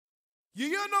You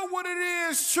know what it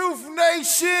is, Truth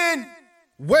Nation.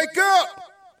 Wake up.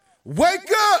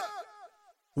 Wake up.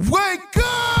 Wake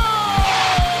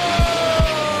up.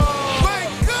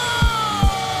 Wake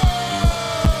up.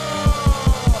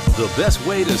 The best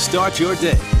way to start your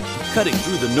day. Cutting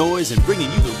through the noise and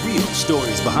bringing you the real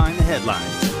stories behind the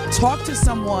headlines. Talk to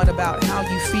someone about how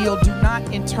you feel. Do not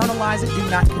internalize it. Do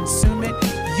not consume it.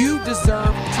 You deserve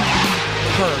to be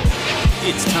heard.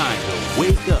 It's time to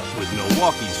wake up with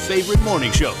Milwaukee's favorite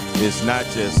morning show. It's not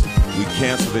just we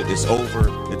canceled it, it's over,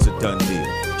 it's a done deal.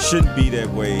 Shouldn't be that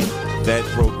way. That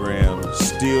program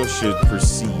still should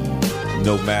proceed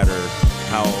no matter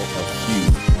how a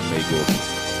few may go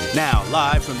against it. Now,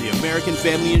 live from the American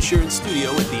Family Insurance Studio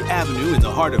at the Avenue in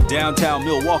the heart of downtown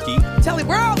Milwaukee. Telly,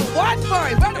 where all the watch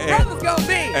party? Where the brothers gonna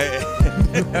be?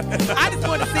 I just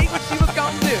want to see what she was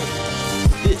gonna do.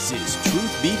 This is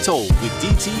Truth Be Told with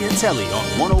DT and Telly on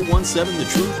 1017 The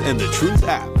Truth and The Truth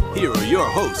app. Here are your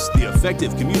hosts, the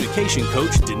effective communication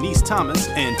coach Denise Thomas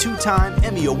and two-time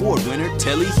Emmy Award winner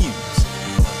Telly Hughes.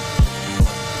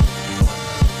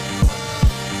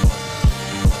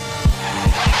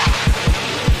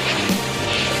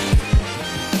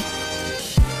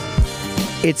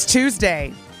 It's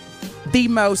Tuesday, the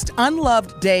most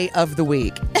unloved day of the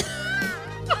week.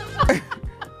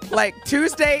 Like,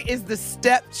 Tuesday is the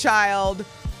stepchild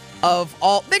of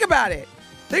all. Think about it.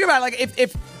 Like,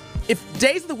 if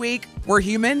days of the week were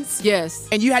humans, yes,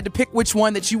 and you had to pick which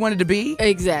one that you wanted to be,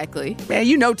 exactly. Man,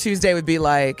 you know Tuesday would be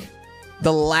like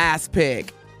the last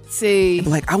pick. See,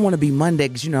 like, I want to be Monday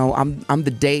because I'm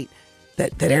the date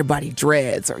that everybody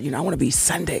dreads, or I want to be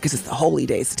Sunday because it's the holy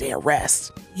day, it's the day of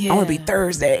rest. Yeah. I want to be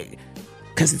Thursday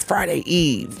because it's Friday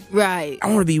Eve. Right. I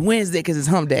want to be Wednesday because it's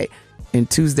Hump Day, and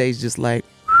Tuesday's just like.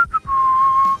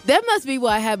 That must be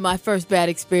why I had my first bad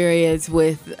experience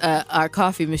with our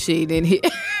coffee machine in here.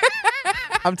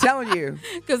 I'm telling you.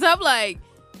 Because I'm like,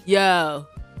 yo,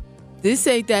 this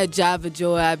ain't that Java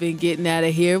Joy I've been getting out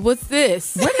of here. What's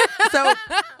this? So,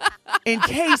 in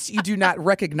case you do not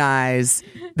recognize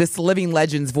this living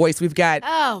legend's voice, we've got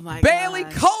Bailey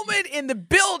Coleman in the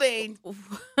building.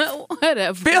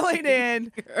 Whatever. Filling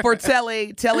in for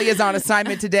Telly. Telly is on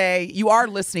assignment today. You are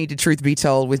listening to Truth Be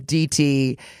Told with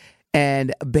DT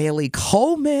and Bailey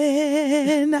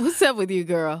Coleman. What's up with you,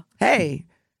 girl? Hey,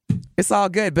 it's all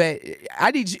good, but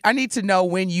I need to know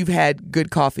when you've had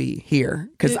good coffee here,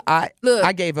 because I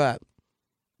gave up.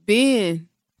 Ben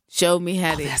showed me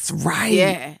how to. That's right.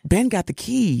 Yeah, Ben got the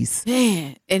keys.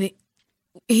 Man, and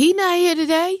he not here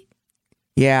today.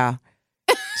 Yeah.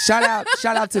 Shout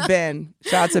out to Ben.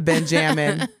 Shout out to Ben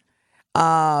Jammin.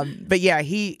 But yeah,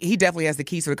 he definitely has the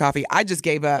keys for the coffee. I just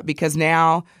gave up because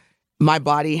now my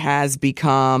body has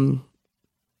become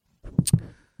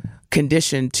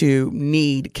conditioned to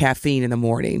need caffeine in the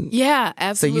morning. Yeah,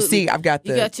 absolutely. So you see, you got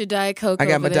your Diet Coke. I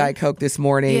got my Diet Coke this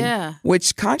morning. Yeah.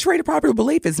 Which, contrary to popular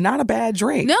belief, is not a bad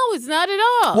drink. No, it's not at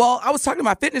all. Well, I was talking to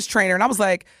my fitness trainer and I was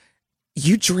like,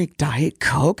 you drink Diet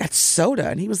Coke? That's soda.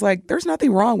 And he was like, there's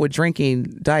nothing wrong with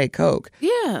drinking Diet Coke.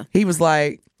 Yeah. He was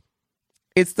like,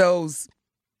 it's those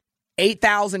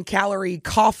 8,000 calorie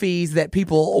coffees that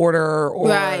people order, or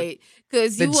right,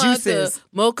 because you want the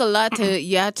mocha latte,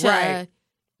 yacha, right.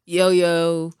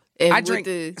 yo-yo, and I drink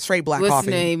straight black what's coffee.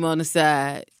 What's the name on the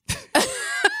side?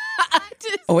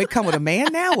 Oh, it come with a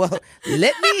man now? Well,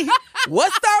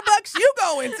 what Starbucks you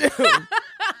going to?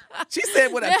 She said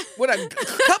with a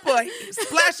cup of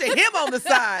splash of him on the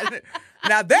side.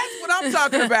 Now that's what I'm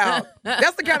talking about.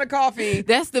 That's the kind of coffee.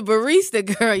 That's the barista,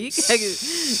 girl.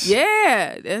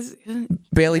 Yeah. That's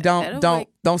Bailey,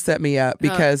 don't set me up,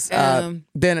 because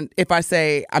then if I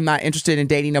say I'm not interested in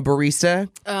dating a barista,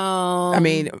 I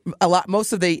mean,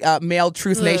 most of the male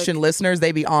Truth Nation listeners,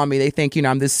 they be on me. They think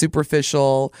I'm this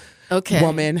superficial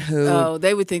woman who. Oh,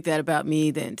 they would think that about me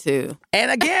then too.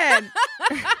 And again.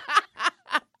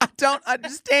 I don't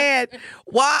understand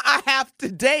why I have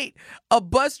to date a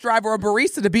bus driver or a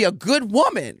barista to be a good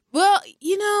woman. Well,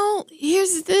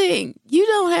 here's the thing. You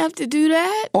don't have to do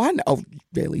that. Oh, I know. Oh,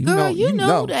 Bailey, Girl, you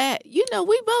know that.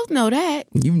 We both know that.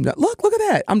 Look at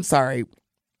that. I'm sorry.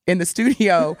 In the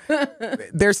studio,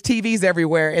 there's TVs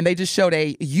everywhere, and they just showed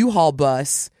a U-Haul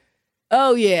bus.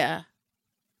 Oh, yeah.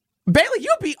 Bailey,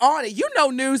 you'll be on it. You know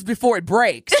news before it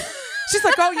breaks. She's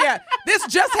like, oh, yeah, this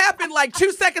just happened like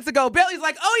 2 seconds ago. Bailey's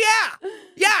like, oh,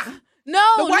 yeah.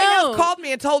 No, the White House called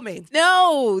me and told me.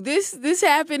 No, this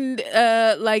happened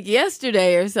like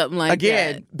yesterday or something like that.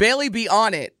 Again, Bailey be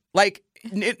on it. Like,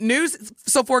 news.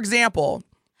 So, for example,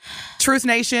 Truth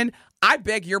Nation, I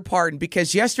beg your pardon,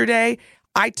 because yesterday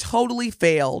I totally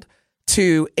failed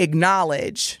to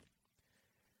acknowledge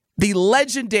the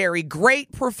legendary,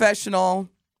 great professional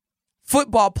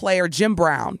football player Jim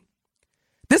Brown.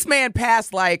 This man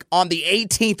passed like on the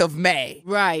 18th of May.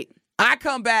 Right. I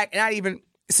come back and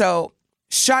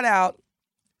shout out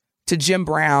to Jim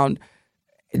Brown.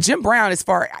 Jim Brown, as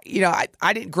far,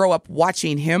 I didn't grow up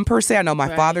watching him per se. I know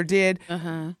my father did.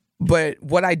 Uh-huh. But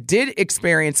what I did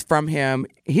experience from him,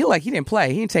 he didn't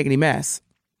play. He didn't take any mess.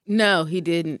 No, he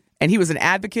didn't. And he was an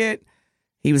advocate.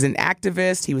 He was an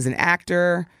activist. He was an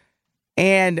actor.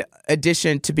 And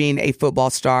addition to being a football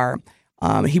star,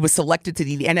 he was selected to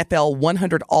the NFL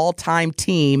 100 all-time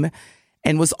team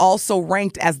and was also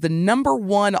ranked as the number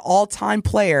 1 all-time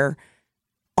player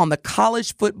on the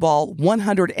college football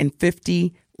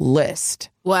 150 list.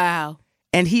 Wow.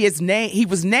 And he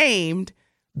was named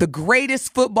the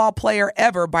greatest football player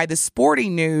ever by the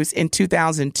Sporting News in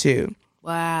 2002.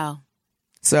 Wow.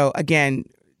 So again,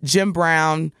 Jim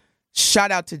Brown,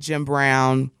 shout out to Jim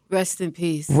Brown. Rest in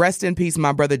peace. Rest in peace,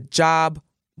 my brother. Job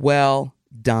well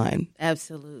done.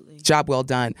 Absolutely. Job well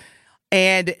done.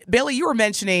 And Bailey, you were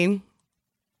mentioning,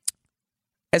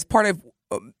 as part of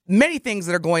many things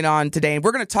that are going on today, and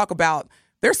we're going to talk about,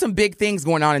 there's some big things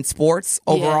going on in sports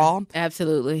overall. Yeah,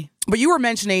 absolutely. But you were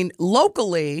mentioning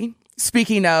locally,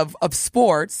 speaking of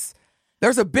sports,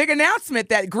 there's a big announcement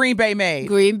that Green Bay made.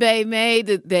 Green Bay made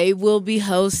that they will be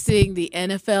hosting the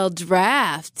NFL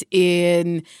draft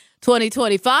in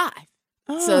 2025.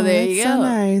 Oh, so there you go. So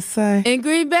nice. In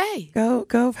Green Bay.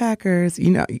 Go Packers.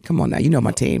 Come on now. You know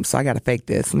my team, so I got to fake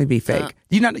this. Let me be fake.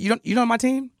 You know my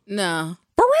team? No.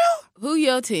 For real? Who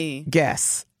your team?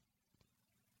 Guess.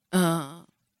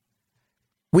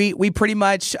 We pretty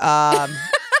much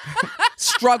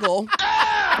struggle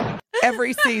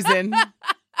every season.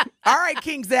 All right,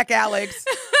 King Zach Alex.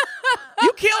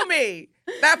 You kill me.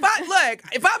 Now,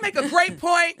 if I make a great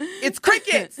point, it's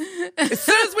crickets. As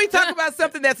soon as we talk about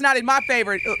something that's not in my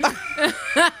favorite. Oh,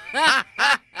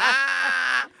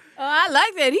 I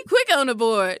like that. He quick on the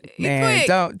board. Man,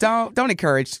 quick. don't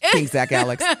encourage King Zach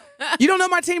Alex. You don't know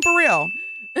my team for real.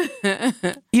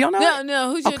 You don't know?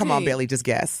 No. Who's your team? Oh, come on, Bailey. Just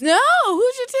guess. No,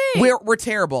 who's your team? We're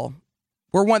terrible.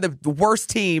 We're one of the worst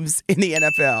teams in the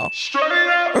NFL. Straight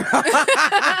up.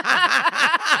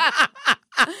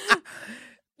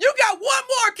 You got one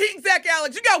more, King Zach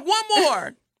Alex. You got one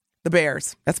more. The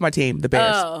Bears. That's my team. The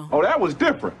Bears. Oh, that was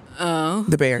different. Oh.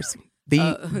 The Bears.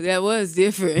 That was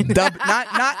different.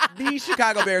 Not the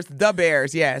Chicago Bears. The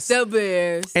Bears. Yes. The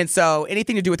Bears. And so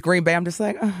anything to do with Green Bay, I'm just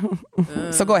like,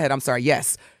 So go ahead. I'm sorry.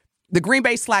 Yes. The Green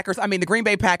Bay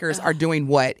Packers are doing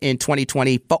what in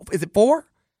 2020? Is it 4?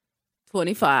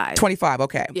 25. 25.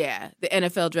 Okay. Yeah. The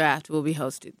NFL draft will be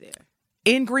hosted there.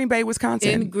 In Green Bay, Wisconsin.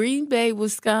 In Green Bay,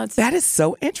 Wisconsin. That is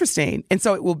so interesting. And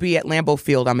so it will be at Lambeau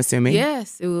Field, I'm assuming.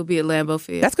 Yes, it will be at Lambeau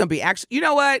Field. That's going to be actually, you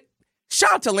know what?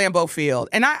 Shout out to Lambeau Field.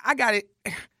 And I got it.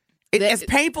 As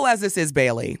painful as this is,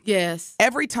 Bailey. Yes.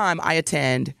 Every time I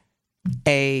attend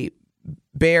a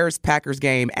Bears-Packers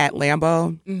game at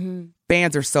Lambeau,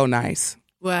 fans are so nice.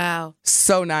 Wow.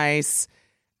 So nice.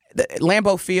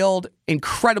 Lambeau Field,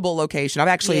 incredible location. I've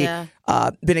actually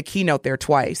been a keynote there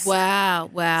twice. Wow.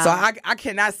 So I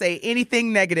cannot say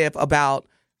anything negative about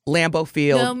Lambeau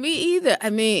Field. No, me either. I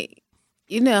mean,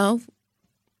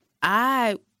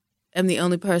 I am the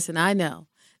only person I know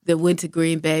that went to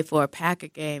Green Bay for a Packer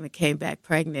game and came back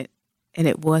pregnant, and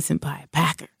it wasn't by a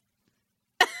Packer.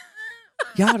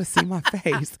 Y'all ought to see my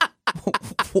face.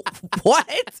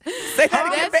 What? Say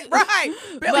that again. Right.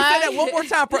 Billy, say that one more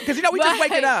time. Because, we just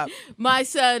waking up. My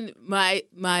son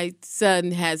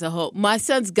has my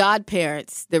son's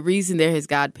godparents, the reason they're his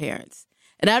godparents.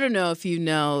 And I don't know if you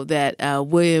know that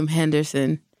William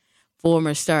Henderson,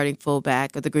 former starting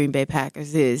fullback of the Green Bay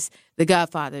Packers, is the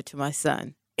godfather to my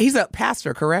son. He's a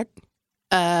pastor, correct?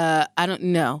 I don't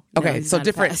know. Okay, no, so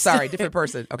different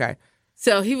person. Okay.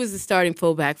 So he was the starting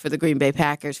fullback for the Green Bay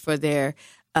Packers for their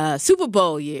Super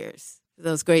Bowl years.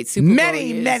 Those great Super Bowl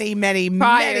years.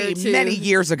 Many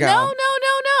years ago.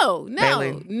 No.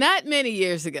 Bailey. Not many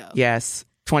years ago. Yes.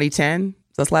 2010?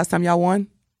 That's the last time y'all won?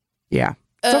 Yeah.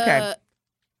 It's okay.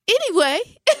 Anyway.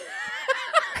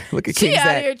 Look at King Zach. She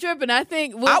out here tripping. I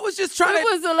think. I was just trying when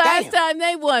was the last time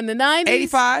they won? The 90s?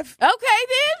 85. Okay,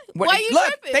 then. Why you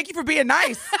tripping? Thank you for being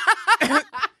nice.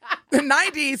 The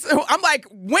 90s. I'm like,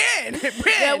 when?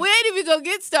 Yeah, we ain't even gonna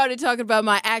get started talking about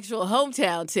my actual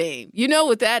hometown team. You know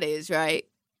what that is, right?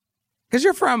 Because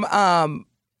you're from, I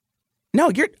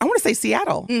want to say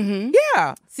Seattle. Mm-hmm.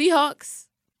 Yeah. Seahawks.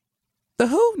 The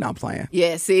who? No, I'm playing.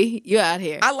 Yeah, see? You're out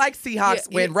here. I like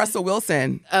Seahawks when Russell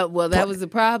Wilson. Well, that was the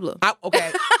problem.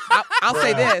 Okay. I'll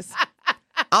say this.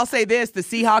 I'll say this. The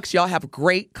Seahawks, y'all have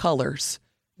great colors.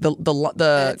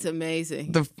 That's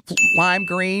amazing. The lime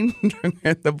green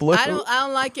and the blue. I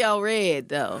don't like y'all red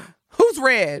though. Who's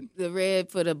red? The red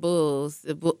for the Bulls.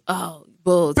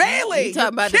 Bulls. Bailey, You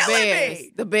talking about the Bears?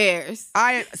 me. The Bears.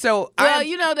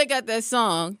 You know they got that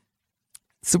song.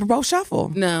 Super Bowl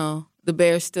Shuffle. No, the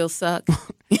Bears still suck.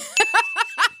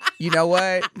 You know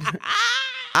what?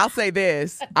 I'll say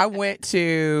this. I went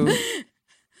to.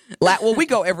 Well, we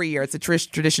go every year. It's a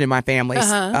tradition in my family.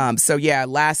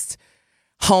 Last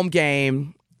home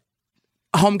game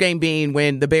being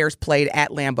when the Bears played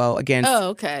at Lambeau against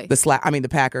the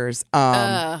Packers.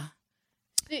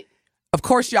 Of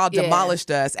course, y'all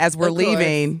demolished us as we're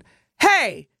leaving.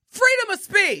 Hey, freedom of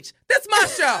speech. This my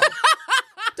show.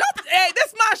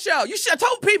 This my show. You should have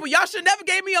told people y'all should never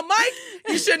gave me a mic.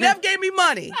 You should never gave me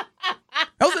money.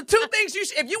 Those are two things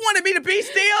if you wanted me to be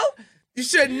still, you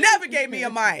should never gave me a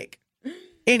mic.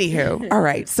 Anywho, all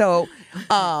right. So,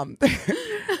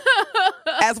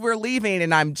 as we're leaving,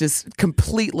 and I'm just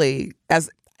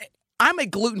I'm a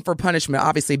gluten for punishment,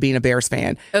 obviously being a Bears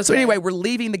fan. Okay. So anyway, we're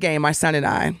leaving the game, my son and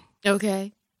I.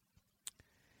 Okay.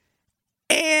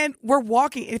 And we're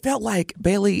walking. It felt like,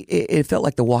 Bailey, it felt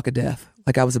like the walk of death.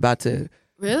 Like I was about to.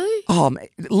 Really?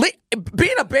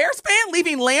 Being a Bears fan,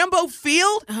 leaving Lambeau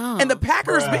Field and the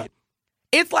Packers.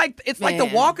 It's like the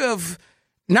walk of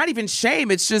not even shame.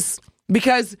 It's just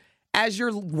because as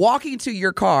you're walking to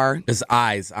your car, there's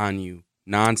eyes on you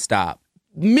nonstop.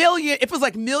 It was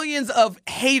like millions of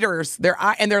haters. They're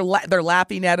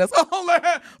laughing at us. Oh,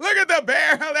 look at the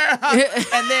bear there.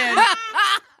 And then,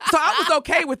 so I was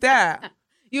okay with that.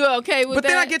 You okay with that? But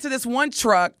then I get to this one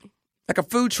truck, like a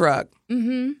food truck.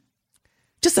 Mm-hmm.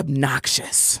 Just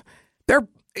obnoxious.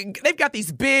 They've got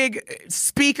these big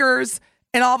speakers,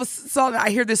 and all of a sudden I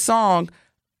hear this song,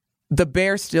 "The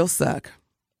Bears Still Suck."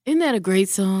 Isn't that a great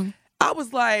song? I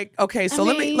was like, okay, so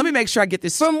let me make sure I get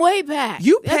this from way back.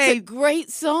 That's a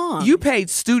great song. You paid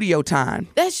studio time.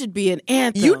 That should be an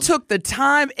anthem. You took the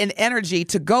time and energy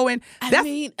to go in. That's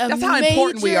how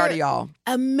important we are to y'all.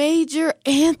 A major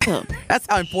anthem. That's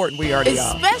how important we are to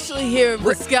y'all. Especially here in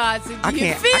Wisconsin. I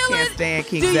can't stand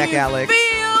King Zach Alex.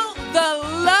 Feel the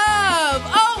love.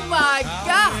 Oh my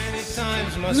gosh.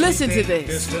 Listen to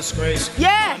this.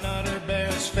 Yes.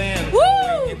 Woo.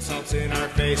 Insults in our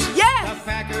face. Yes. The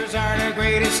Packers are the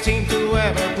greatest team to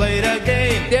ever play the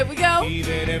game. There we go.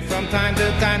 Even if from time to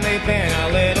time they've been a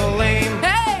little lame.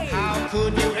 Hey. How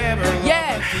could you ever love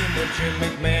a team with Jim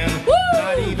McMahon? Woo.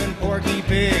 Not even Porky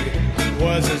Pig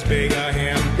was as big a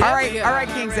him. All right,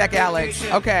 King Zach Alex.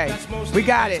 Okay, we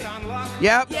got it.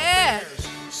 Yep. Yeah.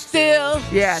 Still.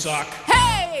 Yes. Suck.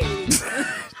 Hey.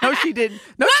 No, she didn't.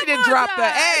 No, she didn't drop the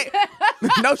A.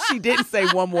 No, she didn't say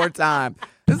one more time.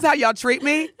 This is how y'all treat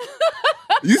me?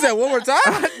 You said one more time?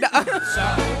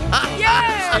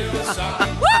 Yes.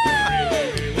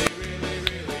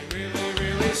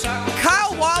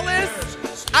 Kyle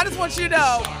Wallace, I just want you to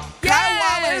know,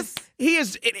 Kyle Wallace,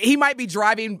 he might be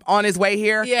driving on his way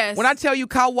here. Yes. When I tell you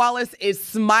Kyle Wallace is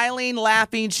smiling,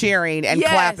 laughing, cheering, and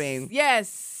clapping.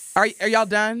 Yes. Are y'all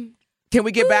done? Can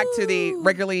we get back to the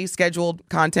regularly scheduled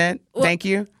content? Thank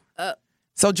you.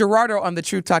 So Gerardo on the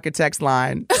Truth Talking text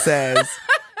line says,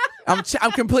 I'm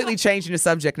completely changing the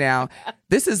subject now.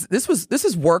 This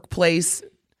is workplace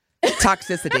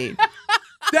toxicity.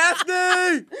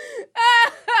 Daphne!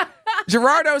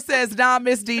 Gerardo says, nah,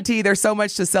 Miss DT, there's so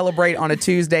much to celebrate on a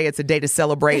Tuesday. It's a day to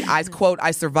celebrate. I quote,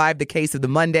 I survived the case of the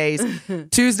Mondays.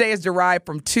 Tuesday is derived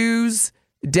from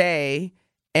Tuesday,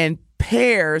 and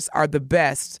pears are the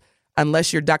best.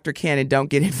 Unless you're Dr. Ken and don't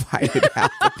get invited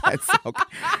out. That's okay.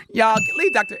 Y'all,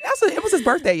 leave Dr. It was his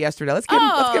birthday yesterday. Let's give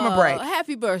him a break.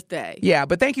 Happy birthday. Yeah,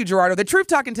 but thank you, Gerardo. The Truth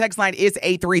Talking text line is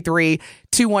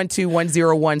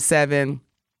 833-212-1017.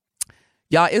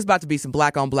 Y'all, it's about to be some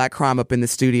black-on-black crime up in the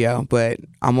studio, but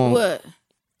I'm on... What?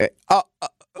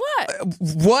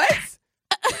 What?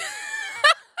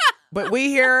 But we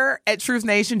here at Truth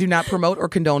Nation do not promote or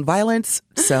condone violence,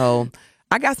 so...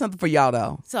 I got something for y'all,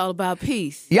 though. It's all about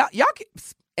peace. Y'all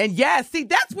and yeah, see,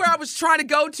 that's where I was trying to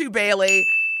go to, Bailey.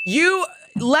 You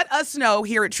let us know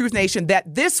here at Truth Nation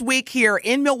that this week here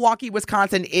in Milwaukee,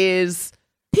 Wisconsin is...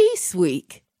 Peace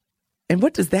Week. And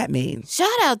what does that mean? Shout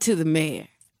out to the mayor.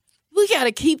 We got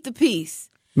to keep the peace.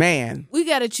 Man. We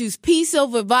got to choose peace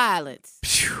over violence.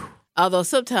 Phew. Although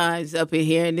sometimes up in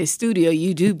here in this studio,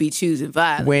 you do be choosing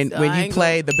violence. When you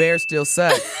play The Bears Still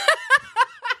Suck.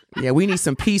 Yeah, we need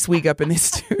some peace week up in this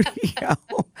studio.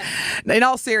 In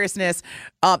all seriousness,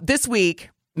 this week,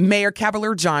 Mayor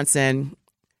Johnson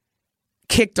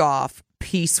kicked off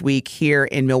Peace Week here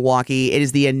in Milwaukee. It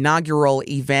is the inaugural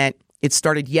event. It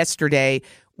started yesterday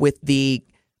with the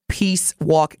Peace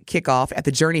Walk kickoff at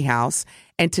the Journey House.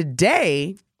 And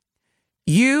today,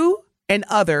 you and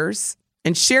others,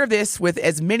 and share this with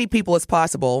as many people as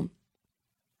possible,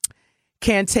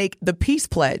 can take the Peace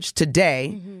Pledge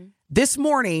today, this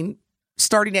morning,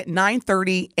 starting at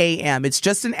 9:30 a.m. It's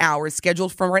just an hour. It's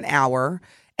scheduled for an hour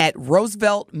at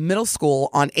Roosevelt Middle School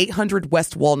on 800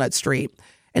 West Walnut Street.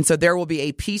 And so there will be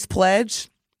a Peace Pledge,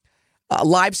 a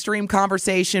live stream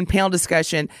conversation, panel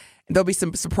discussion. There'll be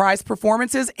some surprise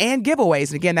performances and giveaways.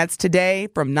 And again, that's today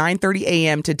from 9:30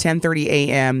 a.m. to 10:30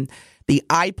 a.m., the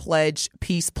I Pledge,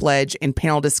 Peace Pledge, and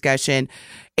panel discussion.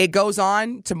 It goes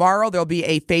on tomorrow. There'll be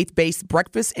a faith-based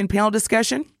breakfast and panel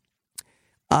discussion.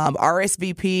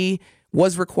 RSVP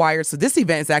was required. So this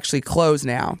event is actually closed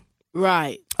now.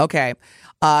 Right. Okay.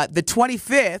 The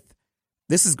 25th,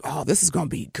 this is going to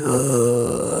be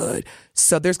good.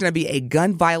 So there's going to be a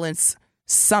gun violence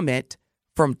summit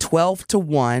from 12 to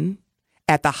 1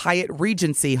 at the Hyatt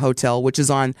Regency Hotel, which is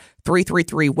on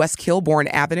 333 West Kilbourne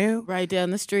Avenue. Right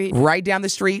down the street. Right down the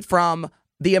street from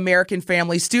the American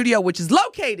Family Studio, which is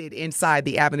located inside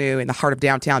the Avenue in the heart of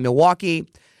downtown Milwaukee.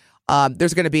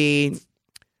 There's going to be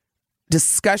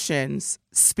discussions.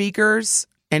 Speakers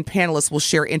and panelists will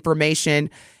share information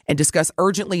and discuss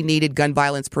urgently needed gun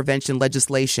violence prevention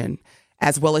legislation,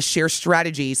 as well as share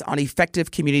strategies on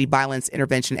effective community violence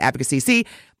intervention advocacy. See,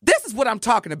 this is what I'm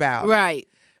talking about. Right.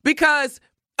 Because,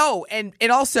 and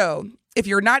also, if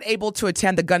you're not able to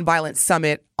attend the Gun Violence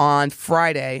Summit on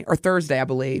Friday or Thursday, I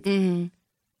believe. Mm-hmm.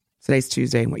 Today's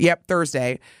Tuesday. Yep,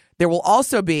 Thursday. There will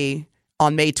also be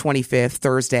on May 25th,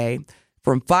 Thursday,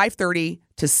 from 5:30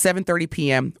 to 7:30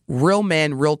 p.m., Real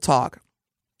Men, Real Talk.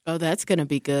 Oh, that's going to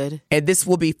be good. And this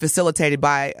will be facilitated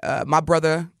by my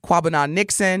brother, Kwabena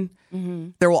Nixon. Mm-hmm.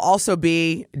 There will also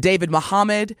be David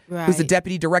Muhammad, who's the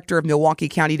Deputy Director of Milwaukee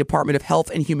County Department of Health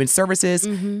and Human Services,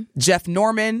 Jeff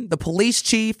Norman, the Police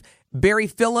Chief, Barry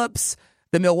Phillips,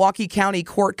 the Milwaukee County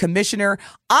Court Commissioner,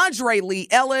 Andre Lee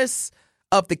Ellis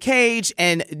of The Cage,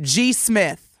 and G.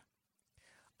 Smith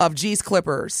of G's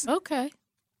Clippers. Okay.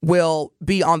 Will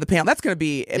be on the panel. That's going to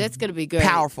be great.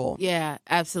 Powerful. Yeah,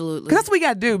 absolutely. 'Cause that's what we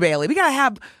got to do, Bailey. We got to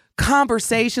have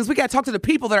conversations. We got to talk to the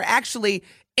people that are actually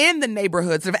in the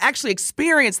neighborhoods, that have actually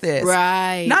experienced this.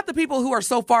 Right. Not the people who are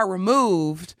so far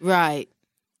removed. Right.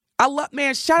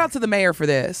 Shout out to the mayor for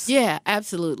this. Yeah,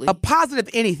 absolutely. A positive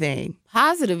anything.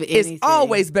 Positive anything. Is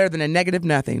always better than a negative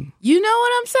nothing. You know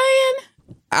what I'm saying?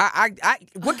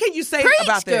 What can you say Preach,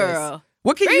 about this? Girl.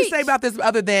 What can you say about this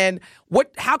other than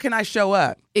how can I show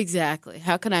up? Exactly.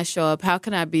 How can I show up? How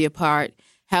can I be a part?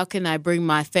 How can I bring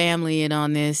my family in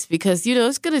on this? Because,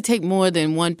 it's going to take more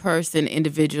than one person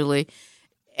individually.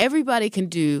 Everybody can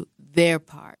do their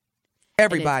part.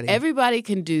 Everybody. If everybody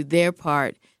can do their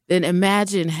part, then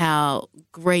imagine how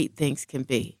great things can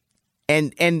be.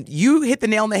 And you hit the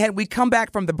nail on the head. We come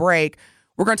back from the break.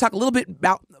 We're going to talk a little bit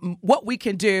about what we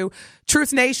can do.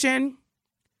 Truth Nation.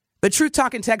 The Truth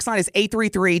Talking text line is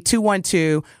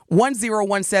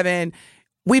 833-212-1017.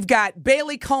 We've got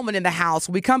Bailey Coleman in the house.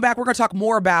 When we come back, we're going to talk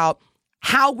more about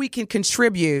how we can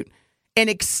contribute and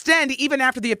extend even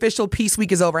after the official Peace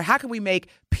Week is over. How can we make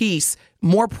peace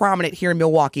more prominent here in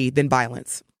Milwaukee than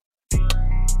violence?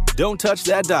 Don't touch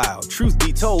that dial. Truth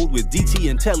Be Told with DT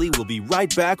and Telly will be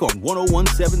right back on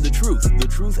 1017 The Truth, The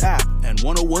Truth app, and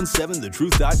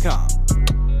 1017thetruth.com.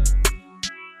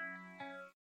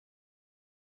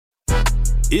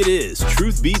 It is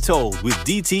Truth Be Told with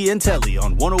DT and Telly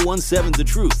on 1017 The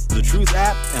Truth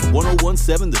app, and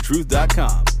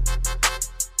 1017thetruth.com.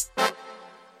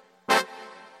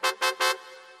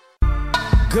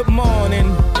 Good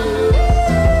morning.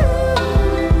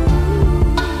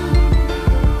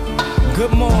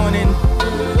 Good morning.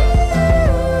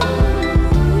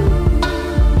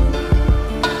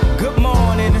 Good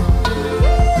morning.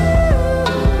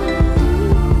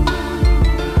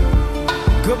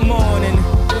 Good morning.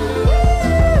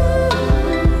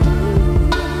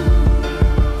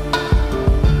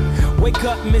 Wake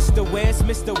up, Mr. West,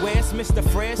 Mr. West, Mr.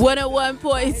 Fresh.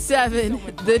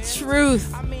 101.7 The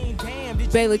Truth.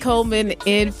 Bailey Coleman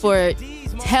in for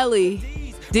Telly.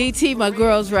 DT, my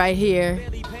girl's right here.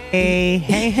 Hey.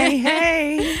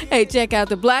 Hey, check out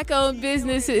the Black-owned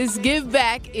businesses. Give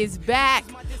Back is back.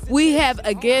 We have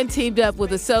again teamed up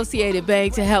with Associated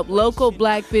Bank to help local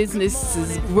Black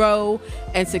businesses grow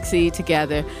and succeed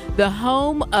together. The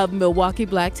home of Milwaukee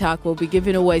Black Talk will be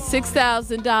giving away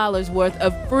 $6,000 worth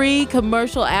of free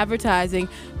commercial advertising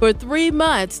for 3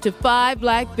 months to 5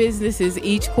 Black businesses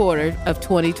each quarter of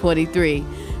 2023.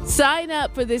 Sign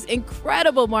up for this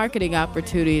incredible marketing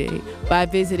opportunity by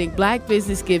visiting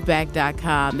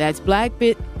blackbusinessgiveback.com. That's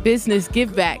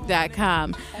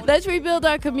blackbusinessgiveback.com. Let's rebuild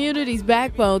our community's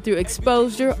backbone through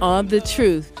exposure on the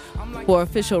truth. For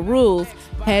official rules,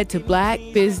 head to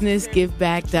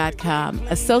blackbusinessgiveback.com.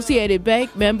 Associated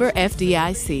Bank, member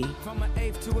FDIC.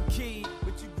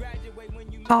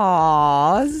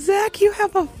 Aw, Zach, you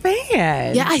have a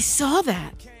fan. Yeah, I saw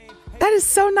that. That is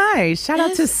so nice. Shout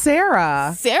out to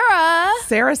Sarah.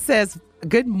 Sarah says,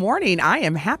 good morning. I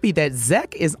am happy that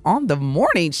Zach is on the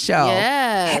morning show.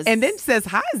 Yes. And then says,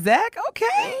 hi, Zach.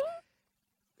 Okay.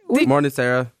 Good morning,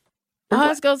 Sarah. I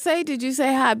was going to say, did you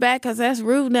say hi back? Because that's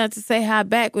rude not to say hi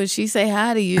back when she say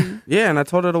hi to you. Yeah, and I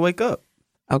told her to wake up.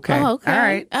 Okay. Oh, okay. All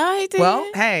right. Then. Well,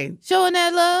 hey. Showing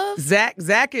that love.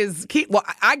 Zach is,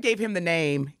 I gave him the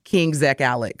name King Zach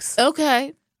Alex.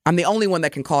 Okay. I'm the only one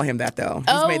that can call him that, though.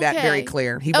 He's made that very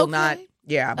clear. He will not.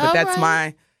 Yeah, but that's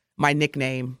my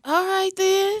nickname. All right,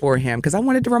 then. For him, because I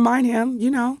wanted to remind him,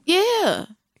 Yeah.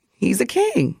 He's a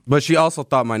king. But she also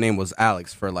thought my name was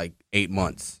Alex for like 8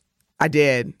 months. I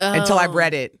did, until I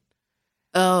read it.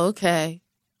 Oh, okay.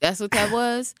 That's what that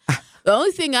was? The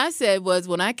only thing I said was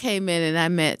when I came in and I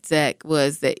met Zach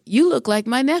was that you look like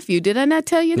my nephew. Did I not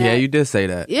tell you that? Yeah, you did say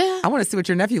that. Yeah. I want to see what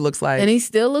your nephew looks like. And he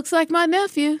still looks like my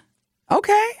nephew.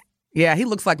 Okay. Yeah, he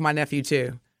looks like my nephew,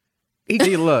 too.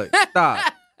 He look.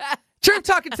 Stop. Truth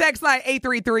Talking text line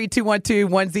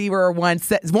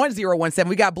 833-212-1017.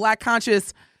 We got Black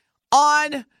Conscious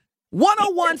on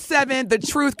 1017 The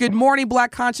Truth. Good morning,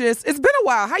 Black Conscious. It's been a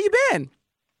while. How you been?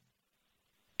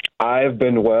 I've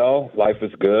been well. Life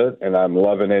is good, and I'm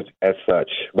loving it as such.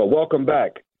 But welcome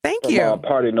back. Thank you.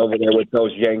 Partying over there with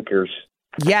those Yankers.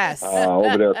 Yes.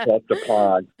 Over there across the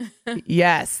pond.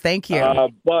 Yes, thank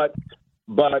you. But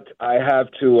I have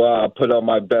to put on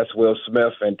my best Will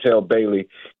Smith and tell Bailey,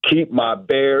 keep my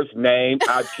Bears name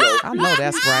out your... I know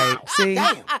that's right. See?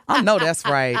 I know that's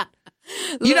right.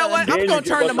 You know what? I'm going to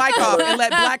turn the mic off and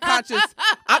let Black Conscious...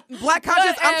 I'm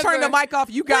turning the mic off.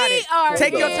 You got it.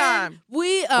 Take your time.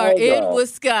 We are in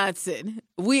Wisconsin.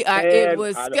 We are in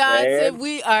Wisconsin.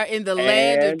 We are in the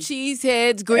land of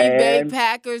cheeseheads, Green Bay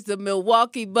Packers, the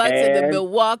Milwaukee Bucks, and the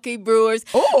Milwaukee Brewers.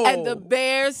 And the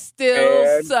Bears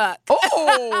still suck.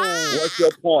 What's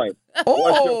your point?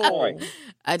 What's your point?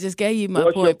 I just gave you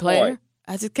my point, player.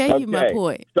 I just gave you my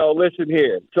point. So listen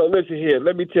here.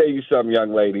 Let me tell you something,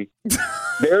 young lady.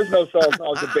 There's no song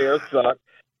called The Bears Suck.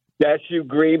 That's you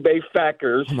Green Bay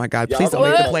Packers. Oh, my God. Please don't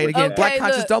make them play it again. Okay, Black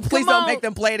Conscious, don't make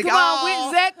them play it again. Come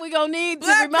on, Zach, we're going to need to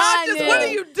remind them. What are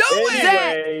you doing?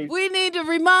 Zach, we need to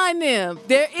remind them.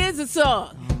 There is a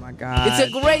song. Oh, my God. It's a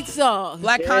great song.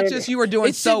 Black Conscious, you were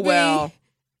doing so well.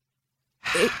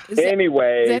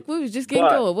 Anyway. Zach, we was just getting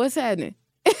going. What's happening?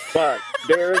 But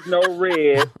there is no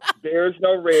red. There's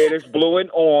no red. It's blue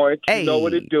and orange. You know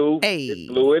what it do.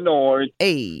 It's blue and orange.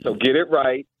 So get it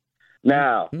right.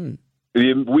 Now,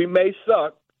 we may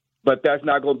suck, but that's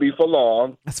not going to be for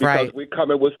long. That's right. Because we're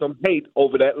coming with some hate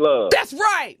over that love. That's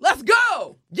right. Let's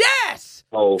go. Yes.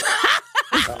 Oh.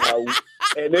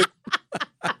 And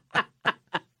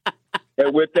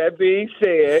with that being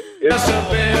said, the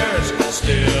Bears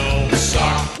still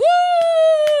suck. Woo!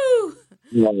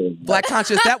 Black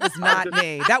Conscious, that was not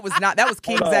me. That was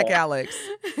King Zach Alex.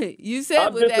 You said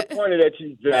I'm disappointed at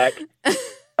you, Zach.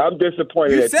 I'm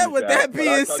disappointed You at said you, with Zach, that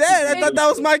being said, I thought that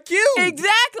was my cue.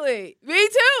 Exactly. Me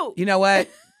too. You know what?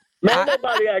 Man,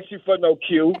 nobody asked you for no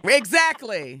cue.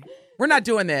 Exactly. We're not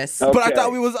doing this. Okay. But I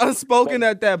thought we was unspoken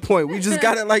at that point. We just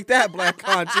got it like that, Black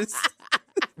Conscious.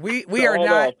 We are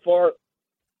not.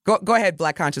 Go ahead,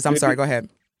 Black Conscious. I'm sorry. Go ahead.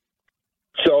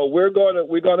 So we're gonna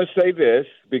say this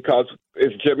because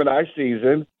it's Gemini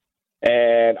season,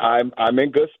 and I'm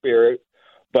in good spirit.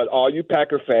 But all you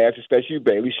Packer fans, especially you,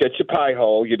 Bailey, shut your pie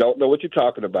hole. You don't know what you're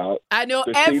talking about. I know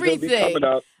The season will be everything. coming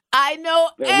up. I know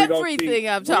Yeah, everything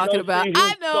I'm talking about. see who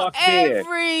I know sucks in.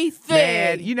 everything.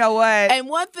 Man, you know what? And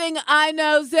one thing I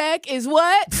know, Zach, is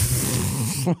what?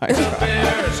 Oh my God.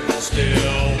 Bears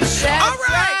still suck. All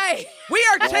right. We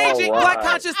are changing. All right. Black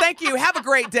Conscious, thank you. Have a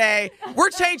great day. We're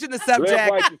changing the Live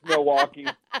subject. righteous, Milwaukee.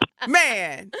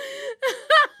 Man.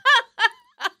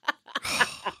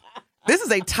 This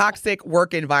is a toxic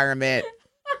work environment.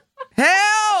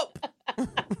 Help!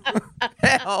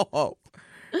 Help.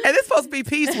 And it's supposed to be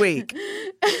Peace Week.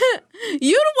 You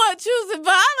the one choosing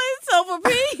violence over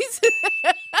peace.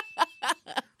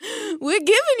 We're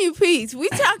giving you peace. We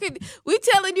telling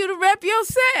you to rep your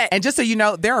set. And just so you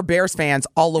know, there are Bears fans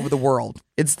all over the world.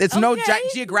 It's no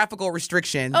geographical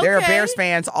restriction. There are Bears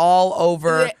fans all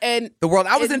over the world.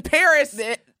 I was in Paris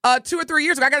 2 or 3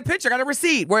 years ago. I got a picture. I got a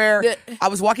receipt where I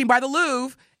was walking by the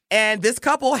Louvre and this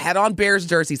couple had on Bears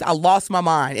jerseys. I lost my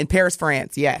mind in Paris,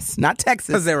 France. Yes, not Texas.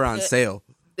 Because they were on sale.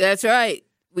 That's right.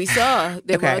 We saw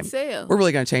they were on sale. We're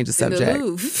really going to change the subject.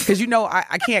 Because you know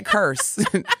I can't curse.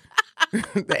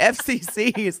 The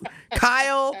FCC is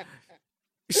Kyle,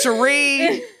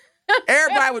 Cherie,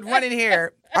 everybody would run in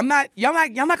here. Y'all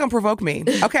not going to provoke me.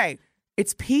 Okay.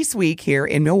 It's Peace Week here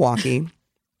in Milwaukee.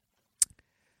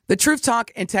 The Truth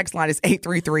Talk and text line is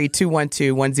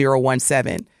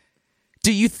 833-212-1017.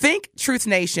 Do you think, Truth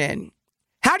Nation,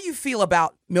 how do you feel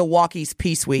about Milwaukee's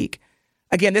Peace Week?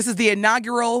 Again, this is the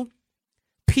inaugural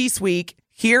Peace Week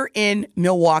here in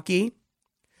Milwaukee.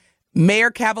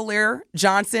 Mayor Cavalier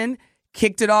Johnson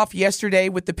kicked it off yesterday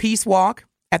with the Peace Walk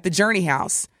at the Journey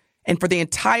House. And for the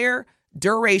entire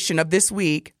duration of this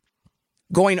week,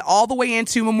 going all the way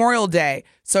into Memorial Day.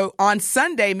 So on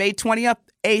Sunday, May 28th,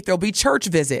 there'll be church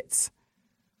visits,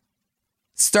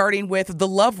 starting with the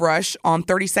Love Rush on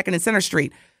 32nd and Center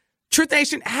Street. Truth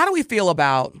Nation, how do we feel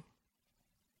about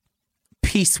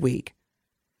Peace Week?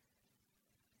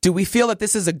 Do we feel that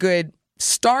this is a good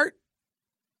start?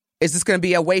 Is this going to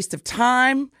be a waste of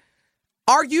time?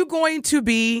 Are you going to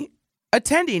be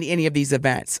attending any of these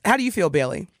events? How do you feel,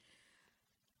 Bailey?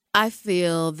 I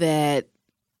feel that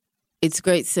it's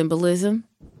great symbolism.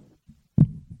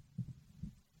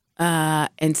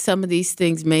 And some of these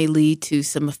things may lead to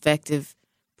some effective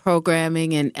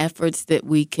programming and efforts that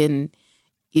we can,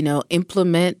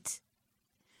 implement.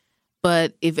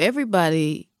 But if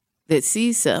everybody that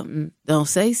sees something don't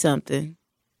say something,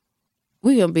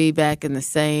 we're going to be back in the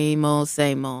same old.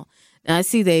 Now, I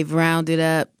see they've rounded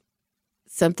up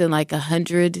something like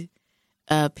 100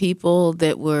 people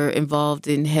that were involved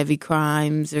in heavy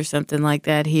crimes or something like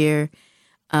that here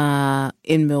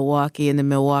in Milwaukee, in the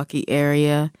Milwaukee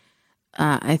area.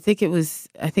 I think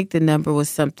the number was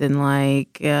something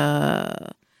like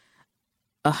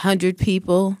 100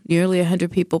 people, nearly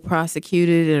 100 people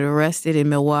prosecuted and arrested in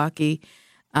Milwaukee.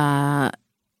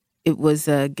 It was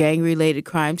a gang-related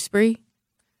crime spree.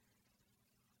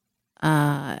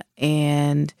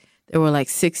 And there were like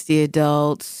 60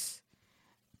 adults.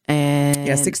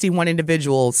 And 61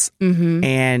 individuals. Mm-hmm.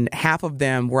 And half of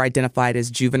them were identified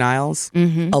as juveniles.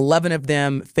 Mm-hmm. 11 of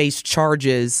them faced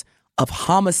charges of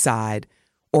homicide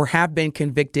or have been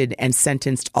convicted and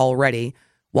sentenced already,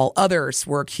 while others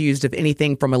were accused of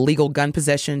anything from illegal gun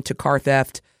possession to car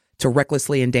theft to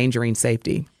recklessly endangering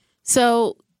safety.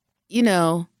 So,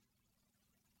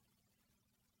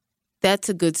 that's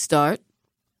a good start.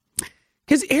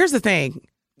 Because here's the thing.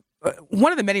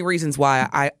 One of the many reasons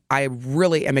why I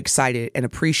really am excited and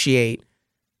appreciate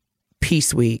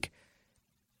Peace Week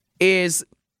is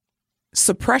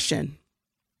suppression.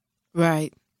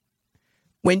 Right.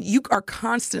 When you are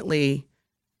constantly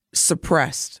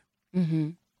suppressed.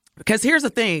 Mm-hmm. Because here's the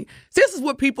thing. This is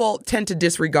what people tend to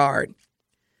disregard.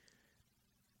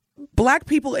 Black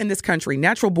people in this country,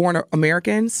 natural-born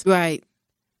Americans. Right.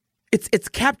 It's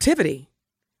captivity.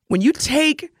 When you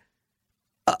take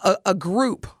a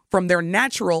group from their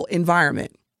natural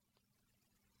environment,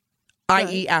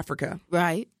 i.e. Africa.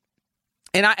 Right.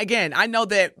 And I know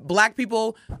that Black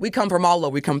people, we come from all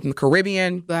over. We come from the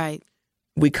Caribbean. Right.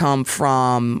 We come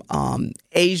from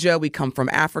Asia. We come from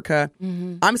Africa.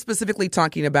 Mm-hmm. I'm specifically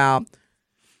talking about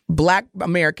Black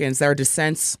Americans that are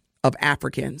descendants of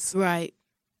Africans. Right.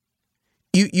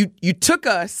 You took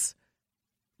us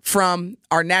from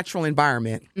our natural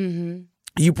environment. Mm-hmm.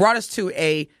 You brought us to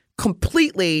a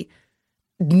completely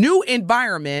new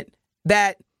environment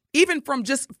that even from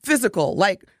just physical,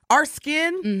 like our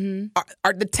skin, mm-hmm.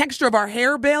 the texture of our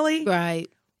hair, Bailey. Right.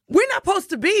 We're not supposed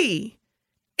to be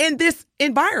in this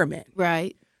environment.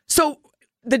 Right. So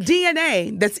the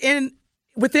DNA that's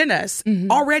within us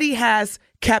mm-hmm. already has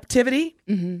captivity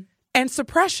mm-hmm. and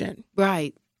suppression.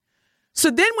 Right.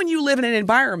 So then when you live in an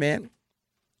environment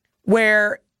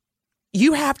where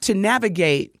you have to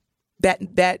navigate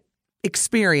that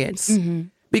experience, mm-hmm.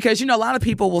 because, a lot of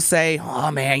people will say,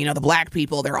 oh, man, the Black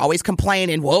people, they're always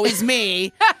complaining. Woe is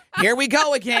me. Here we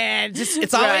go again.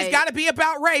 It's always got to be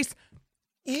about race.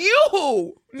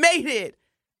 You made it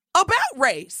about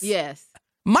race. Yes.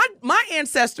 My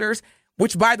ancestors,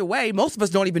 which, by the way, most of us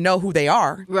don't even know who they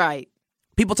are. Right.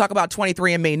 People talk about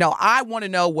 23andMe. No, I want to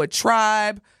know what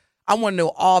tribe. I want to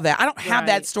know all that. I don't have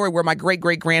that story where my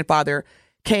great-great-grandfather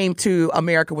came to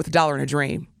America with $1 and a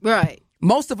dream. Right.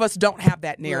 Most of us don't have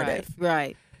that narrative.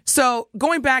 Right. So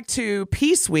going back to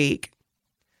Peace Week,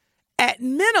 at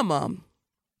minimum,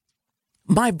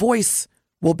 my voice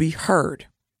will be heard.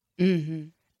 Mm-hmm.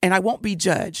 And I won't be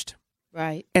judged.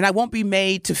 Right. And I won't be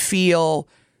made to feel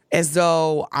as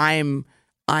though I'm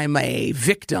a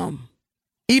victim,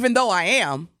 even though I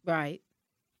am. Right.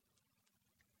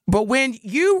 But when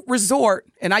you resort,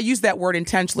 and I use that word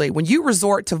intentionally, when you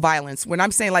resort to violence, when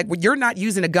I'm saying when you're not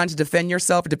using a gun to defend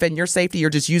yourself, defend your safety, you're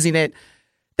just using it,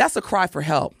 that's a cry for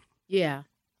help. Yeah.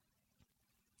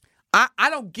 I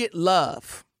don't get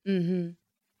love. Mm-hmm.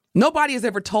 Nobody has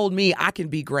ever told me I can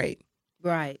be great.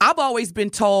 Right. I've always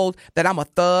been told that I'm a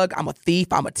thug, I'm a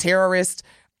thief, I'm a terrorist,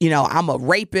 I'm a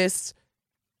rapist.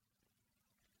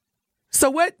 So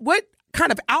what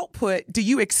kind of output do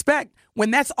you expect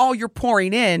when that's all you're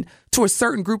pouring in to a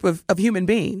certain group of human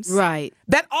beings? Right.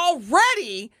 That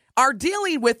already are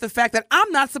dealing with the fact that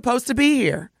I'm not supposed to be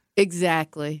here.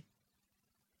 Exactly.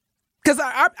 Because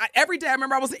I every day, I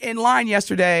remember I was in line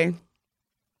yesterday,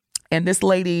 and this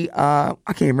lady, I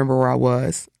can't remember where I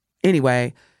was.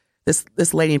 Anyway,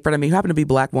 this lady in front of me, who happened to be a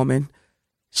black woman,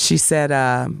 she said,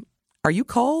 "Are you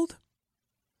cold?"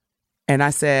 And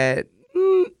I said,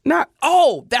 "Not."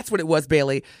 Oh, that's what it was,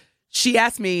 Bailey. She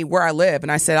asked me where I live,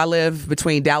 and I said I live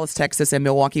between Dallas, Texas, and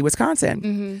Milwaukee, Wisconsin.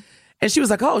 Mm-hmm. And she was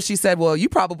like, "Oh," she said, "Well, you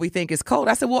probably think it's cold."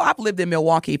 I said, "Well, I've lived in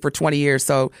Milwaukee for 20 years,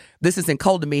 so this isn't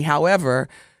cold to me. However,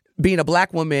 being a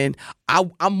black woman,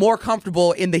 I'm more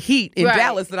comfortable in the heat in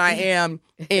Dallas than I am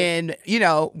in,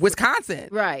 Wisconsin."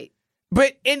 Right.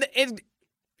 But in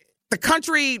the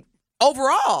country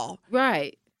overall.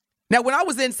 Right. Now, when I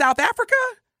was in South Africa,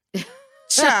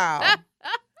 child,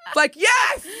 like,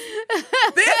 yes,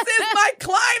 this is my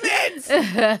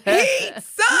climate. Heat,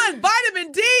 sun,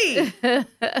 vitamin D.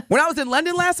 When I was in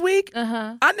London last week,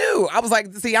 I knew. I was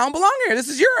like, see, I don't belong here. This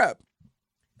is Europe.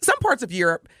 Some parts of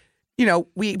Europe,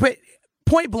 but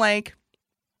point blank,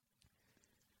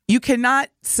 you cannot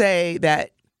say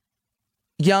that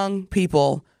young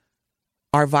people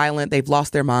are violent. They've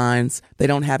lost their minds. They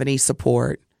don't have any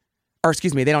support,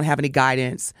 they don't have any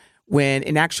guidance. When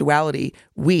in actuality,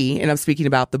 and I'm speaking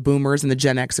about the boomers and the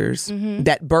Gen Xers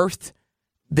that birthed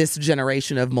this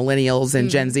generation of millennials and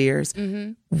Gen Zers,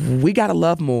 we got to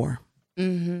love more.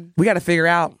 We got to figure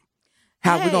out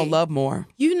how we're going to love more.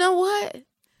 You know what?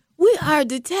 We are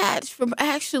detached from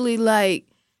actually,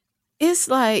 it's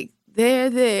like they're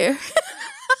there.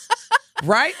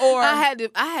 Right? Or I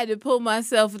had to pull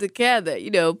myself together,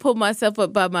 pull myself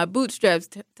up by my bootstraps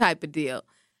type of deal.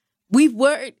 We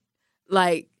weren't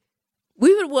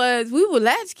we were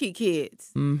latchkey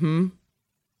kids. Mm-hmm.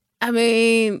 I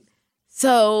mean,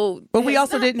 so. But we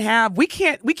also didn't have, we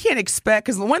can't expect,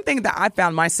 because the one thing that I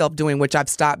found myself doing, which I've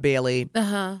stopped, Bailey,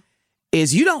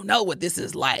 is you don't know what this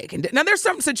is like. And now there's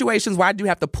some situations where I do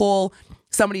have to pull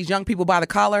some of these young people by the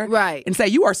collar. Right. And say,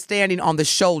 you are standing on the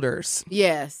shoulders.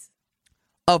 Yes.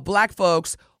 Of black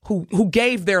folks who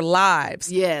gave their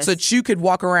lives. Yes. So that you could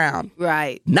walk around.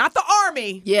 Right. Not the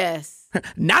Army. Yes.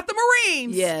 Not the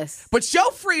Marines. Yes. But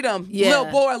your freedom, little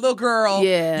boy, little girl.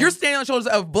 Yeah. You're standing on the shoulders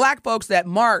of black folks that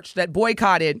marched, that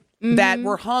boycotted, that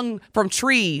were hung from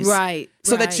trees. Right.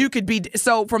 So that you could be.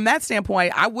 So from that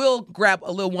standpoint, I will grab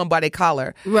a little one by their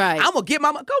collar. Right. I'm going to get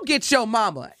mama. Go get your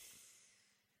mama.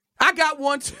 I got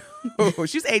one too.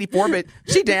 She's 84, but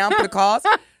she down for the cause.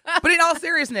 But in all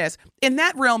seriousness, in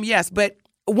that realm, yes. But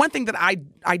one thing that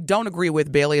I don't agree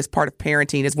with, Bailey, as part of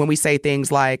parenting is when we say things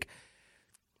like,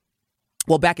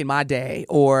 well, back in my day,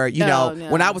 or,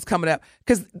 when I was coming up,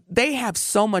 because they have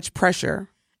so much pressure.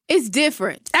 It's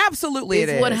different. Absolutely,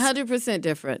 it's 100%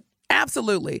 different.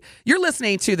 Absolutely. You're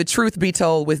listening to The Truth Be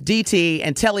Told with DT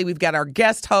and Telly. We've got our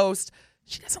guest host.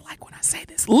 She doesn't like when I say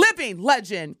this. Living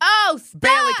legend. Oh, stop.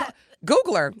 Bailey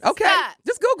Google her. Okay. Stop.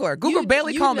 Just Google her. Google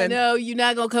Bailey Coleman. No, you're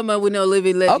not going to come up with no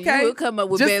living legend. Okay. You'll come up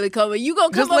with Bailey Coleman. You're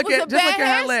going to come up with some bad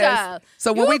hairstyles.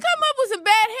 So you're going to come up with some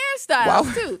bad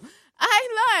hairstyles, too. I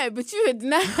ain't lying, but you had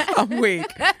not. I'm weak.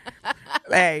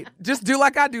 Hey, just do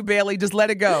like I do, Bailey. Just let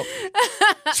it go.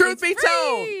 Truth be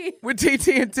told, with TT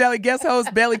and Telly, guest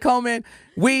host Bailey Coleman.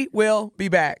 We will be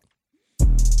back.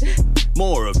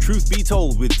 More of Truth Be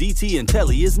Told with DT and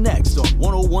Telly is next on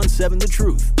 1017 The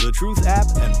Truth, The Truth app,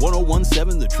 and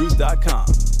 1017thetruth.com.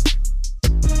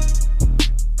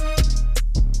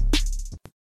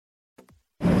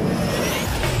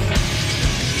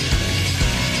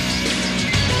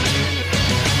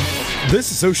 This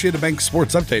Associated Bank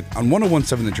Sports Update on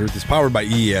 1017 The Truth is powered by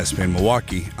ESPN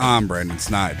Milwaukee. I'm Brandon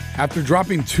Snide. After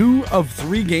dropping 2 of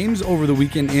 3 games over the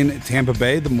weekend in Tampa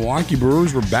Bay, the Milwaukee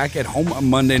Brewers were back at home on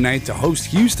Monday night to host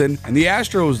Houston, and the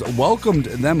Astros welcomed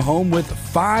them home with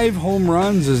 5 home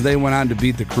runs as they went on to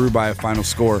beat the Crew by a final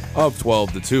score of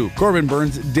 12-2. Corbin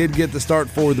Burns did get the start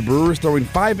for the Brewers, throwing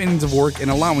 5 innings of work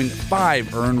and allowing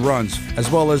 5 earned runs,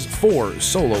 as well as 4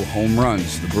 solo home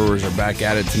runs. The Brewers are back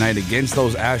at it tonight against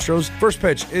those Astros. First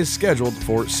pitch is scheduled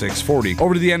for 6:40.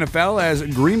 Over to the NFL, as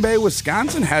Green Bay,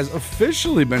 Wisconsin has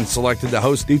officially been selected to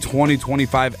host the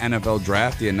 2025 NFL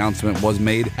Draft. The announcement was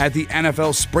made at the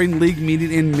NFL Spring League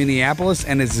meeting in Minneapolis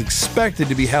and is expected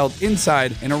to be held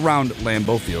inside and around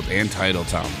Lambeau Field and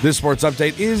Titletown. This sports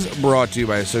update is brought to you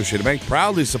by Associated Bank,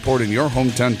 proudly supporting your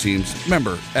hometown teams.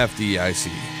 Member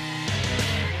FDIC.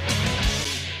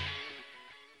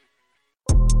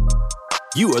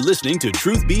 You are listening to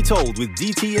Truth Be Told with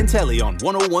DT and Telly on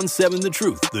 1017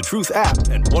 The Truth app,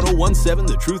 and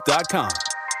 1017thetruth.com.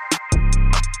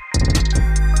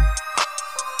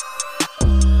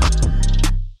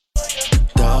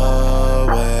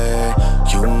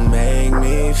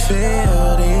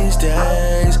 feel these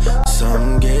days?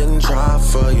 Some getting dry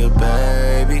for your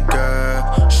baby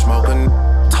girl. Smoking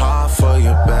top for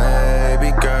your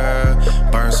baby girl.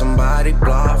 Burn somebody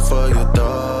block for your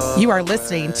dog. You are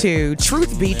listening to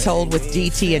Truth Be Told with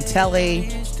DT and Telly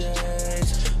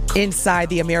inside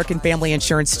the American Family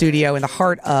Insurance Studio in the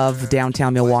heart of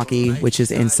downtown Milwaukee, which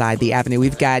is inside the Avenue.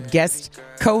 We've got guest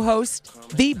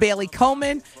co-host, the Bailey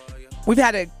Coleman. We've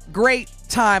had a great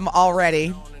time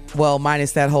already. Well,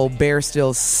 minus that whole Bears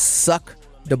still suck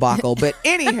debacle. But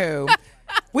anywho,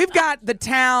 we've got the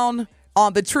town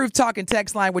on the Truth Talking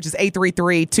text line, which is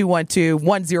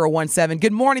 833-212-1017.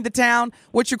 Good morning, the town.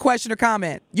 What's your question or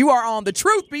comment? You are on the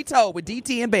Truth Be Told with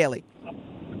DT and Bailey.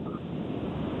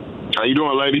 How you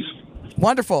doing, ladies?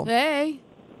 Wonderful. Hey.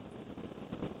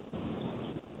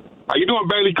 How you doing,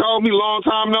 Bailey? Called me, long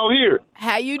time no hear.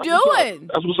 How you doing?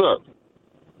 That's what's up.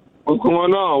 What's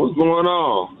going on? What's going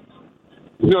on?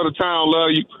 You know the town love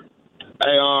you.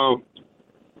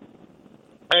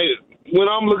 Hey, when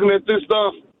I'm looking at this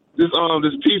stuff, this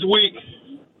peace week,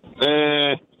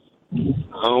 and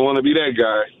I don't want to be that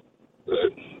guy. But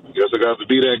I guess I got to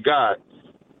be that guy.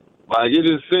 Like, it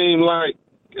just seemed like,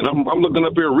 and I'm looking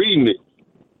up here reading it,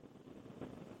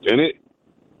 and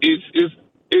it's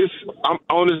I'm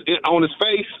on his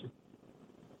face.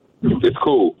 It's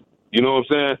cool. You know what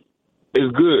I'm saying?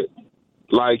 It's good.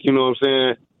 Like, you know what I'm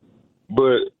saying?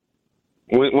 But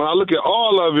when I look at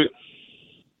all of it,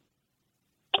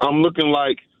 I'm looking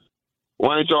like,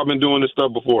 why ain't y'all been doing this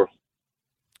stuff before?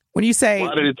 When you say,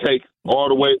 why did it take all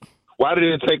the way? Why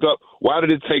did it take up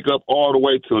all the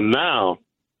way till now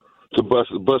to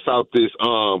bust out this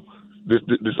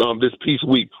peace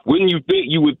week? Wouldn't you think?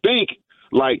 You would think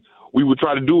like we would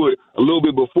try to do it a little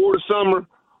bit before the summer,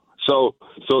 so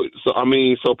I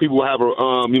mean, so people have a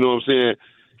you know what I'm saying,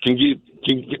 can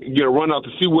get a run out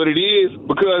to see what it is,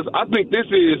 because I think this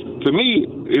is, to me,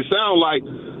 it sounds like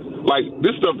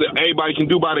this stuff that everybody can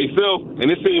do by themselves, and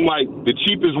it seemed like the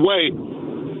cheapest way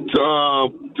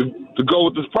to go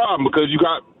with this problem, because you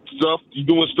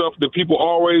doing stuff that people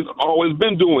always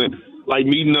been doing, like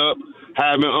meeting up,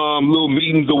 having little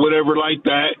meetings or whatever like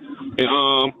that, and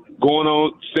going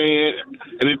on saying,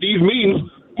 and at these meetings,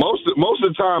 most of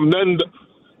the time, nothing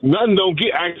don't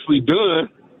get actually done.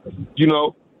 You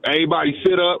know, everybody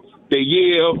sit up, they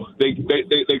yell, they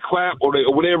clap, or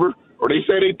whatever, or they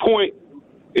say they point,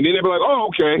 and then they be like, oh,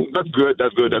 okay, that's good,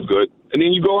 and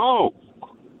then you go home.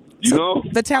 You know,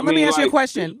 the town. Let me ask you a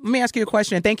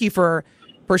question. And thank you for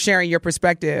sharing your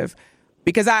perspective,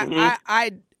 because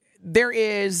I there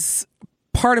is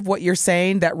part of what you're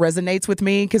saying that resonates with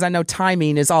me, because I know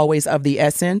timing is always of the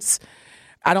essence.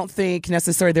 I don't think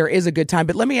necessarily there is a good time,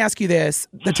 but let me ask you this,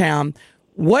 the town.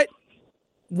 What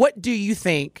do you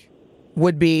think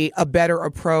would be a better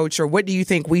approach, or what do you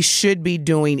think we should be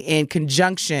doing in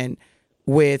conjunction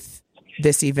with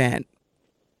this event,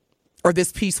 or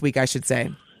this Peace Week, I should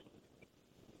say?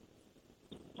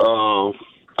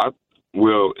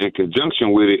 Well, in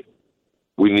conjunction with it,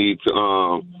 we need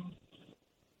to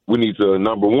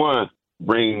number one,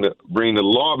 bring the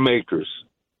lawmakers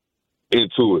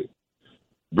into it.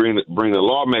 Bring the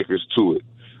lawmakers to it.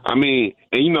 I mean,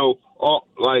 and you know,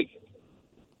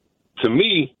 to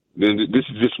me, this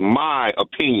is just my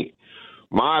opinion.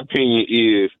 My opinion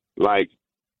is like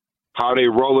how they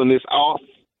rolling this off,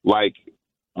 like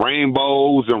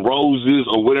rainbows and roses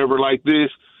or whatever like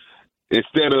this,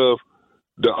 instead of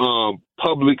the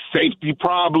public safety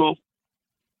problem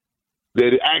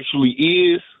that it actually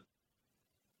is.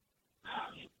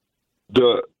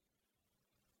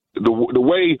 The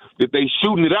way that they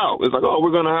shooting it out, it's like, oh,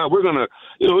 we're gonna,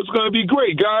 you know, it's gonna be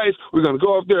great, guys. We're gonna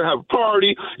go up there, have a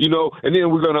party, you know, and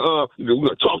then we're gonna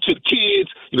talk to the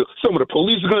kids. You know, some of the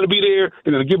police are gonna be there.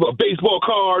 They're gonna give up baseball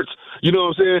cards. You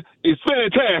know what I'm saying? It's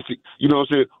fantastic. You know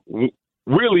what I'm saying?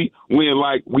 Really, when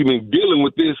like we've been dealing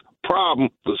with this problem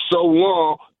for so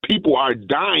long, people are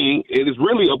dying. It is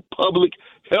really a public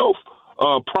health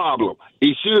problem.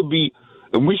 It should be,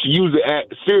 and we should use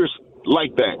it serious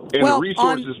like that. And the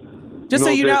resources. Just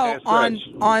so you know,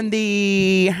 on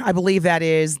the, I believe that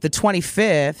is the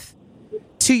 25th,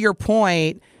 to your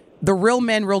point, the Real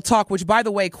Men, Real Talk, which, by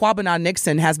the way, Kwabena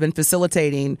Nixon has been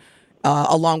facilitating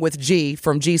along with G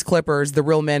from G's Clippers, the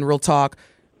Real Men, Real Talk.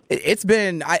 It's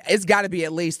got to be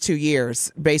at least 2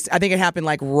 years. I think it happened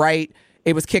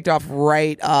it was kicked off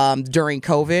right during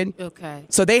COVID. Okay.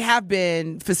 So they have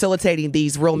been facilitating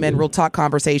these Real Men, Real Talk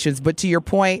conversations. But to your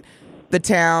point, the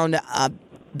town,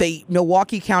 the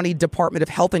Milwaukee County Department of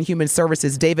Health and Human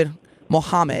Services, David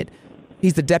Mohammed,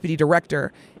 he's the deputy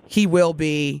director. He will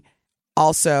be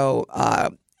also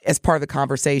as part of the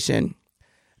conversation.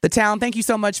 The Town, thank you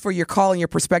so much for your call and your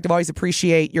perspective. Always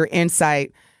appreciate your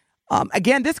insight.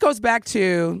 Again, this goes back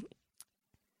to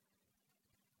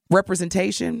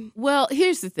representation. Well,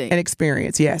 here's the thing. And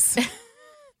experience, yes.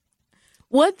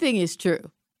 One thing is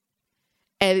true.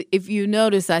 And if you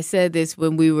notice, I said this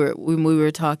when we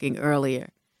were talking earlier.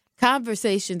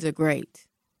 Conversations are great.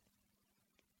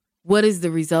 What is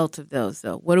the result of those,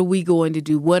 though? What are we going to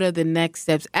do? What are the next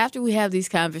steps? After we have these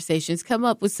conversations, come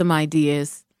up with some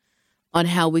ideas on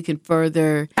how we can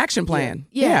further action plan.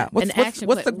 Yeah. What's the action?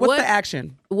 What's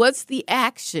the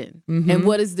action? Mm-hmm. And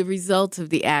what is the result of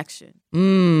the action?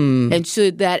 And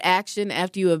should that action,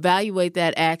 after you evaluate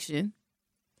that action,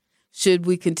 should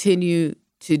we continue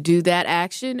to do that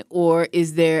action, or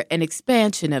is there an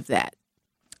expansion of that?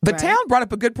 The Town brought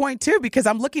up a good point, too, because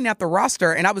I'm looking at the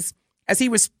roster, and as he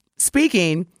was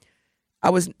speaking,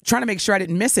 I was trying to make sure I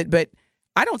didn't miss it, but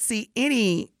I don't see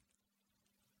any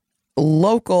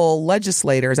local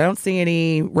legislators. I don't see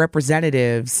any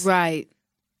representatives that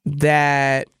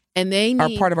are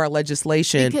part of our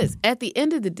legislation. Because at the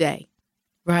end of the day,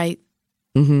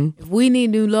 mm-hmm. if we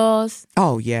need new laws,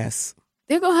 oh, yes,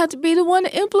 they're going to have to be the one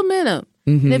to implement them.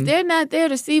 Mm-hmm. And if they're not there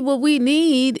to see what we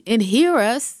need and hear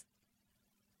us,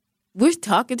 we're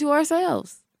talking to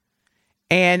ourselves.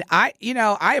 And I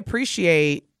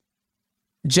appreciate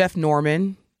Jeff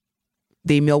Norman,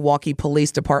 the Milwaukee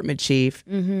Police Department chief.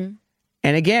 Mm-hmm.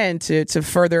 And again, to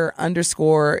further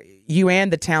underscore you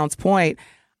and the Town's point,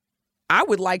 I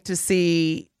would like to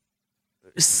see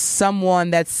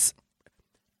someone that's,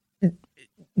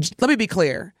 let me be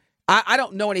clear. I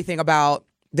don't know anything about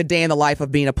the day in the life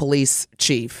of being a police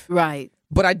chief. Right.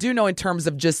 But I do know in terms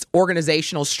of just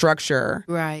organizational structure.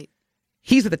 Right.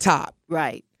 He's at the top.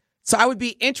 Right. So I would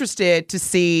be interested to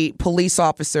see police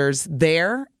officers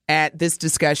there at this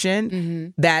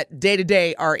discussion that day to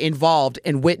day are involved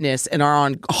and witness and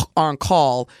are on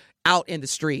call out in the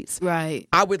streets. Right.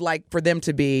 I would like for them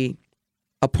to be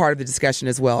a part of the discussion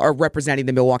as well, or representing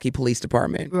the Milwaukee Police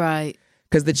Department. Right.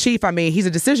 Because the chief, he's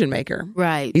a decision maker.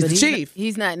 Right. He's the chief.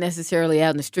 He's not necessarily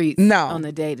out in the streets on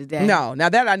the day to day. No. Now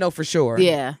that I know for sure.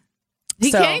 Yeah.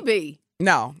 He can't be.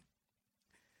 No.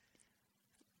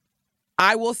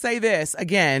 I will say this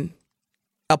again: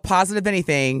 a positive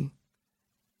anything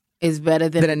is better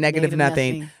than a negative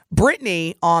nothing.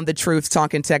 Brittany on the Truth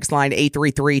Talking text line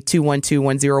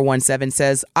 833-212-1017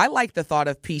 says, I like the thought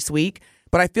of Peace Week,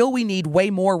 but I feel we need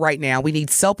way more right now. We need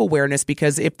self-awareness,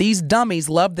 because if these dummies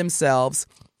love themselves,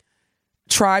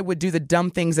 would do the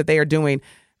dumb things that they are doing.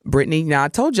 Brittany, now I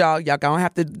told y'all gonna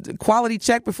have to quality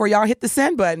check before y'all hit the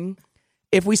send button.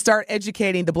 If we start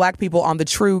educating the black people on the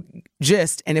true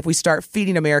gist, and if we start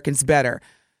feeding Americans better,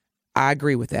 I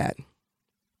agree with that.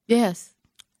 Yes.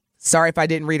 Sorry if I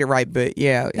didn't read it right, but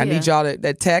yeah. I need y'all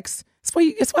to text.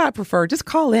 It's what I prefer. Just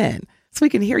call in so we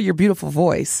can hear your beautiful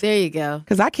voice. There you go.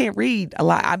 Because I can't read a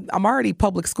lot. I'm already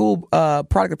public school in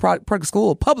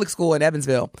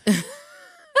Evansville.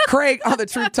 Craig on the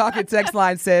Truth Talking text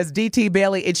line says, DT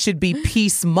Bailey, it should be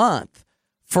Peace Month.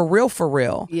 For real, for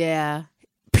real. Yeah.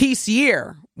 Peace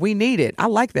year. We need it. I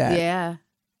like that. Yeah.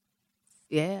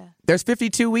 Yeah. There's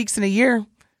 52 weeks in a year.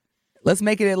 Let's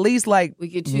make it at least like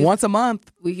once a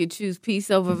month. We could choose peace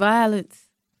over violence.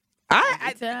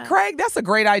 Craig, that's a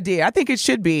great idea. I think it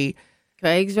should be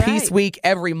Craig's right. Peace Week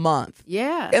every month.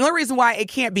 Yeah. And the reason why it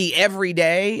can't be every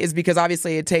day is because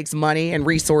obviously it takes money and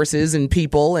resources and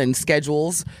people and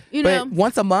schedules. But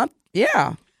once a month,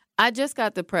 yeah. I just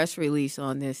got the press release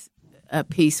on this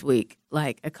Peace Week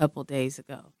like a couple days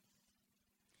ago.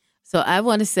 So I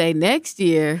want to say next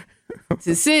year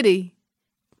to city,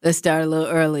 let's start a little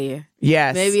earlier.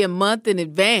 Yes. Maybe a month in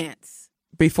advance.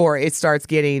 Before it starts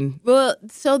getting... Well,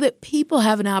 so that people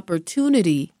have an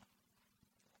opportunity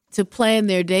to plan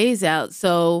their days out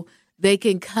so they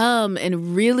can come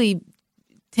and really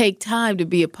take time to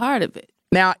be a part of it.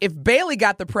 Now, if Bailey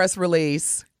got the press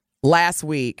release last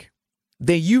week,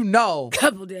 then a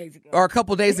couple days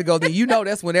ago, then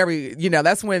that's when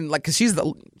that's when, like, because she's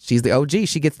the OG.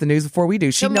 She gets the news before we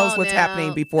do. She knows what's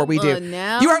happening before we do.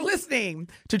 You are listening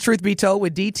to Truth Be Told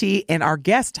with DT and our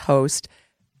guest host,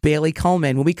 Bailey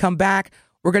Coleman. When we come back,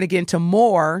 we're going to get into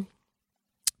more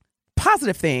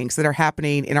positive things that are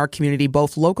happening in our community,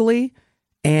 both locally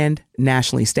and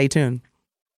nationally. Stay tuned.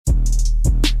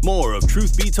 More of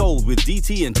Truth Be Told with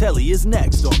DT and Telly is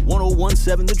next on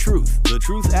 1017 The Truth, The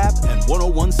Truth app, and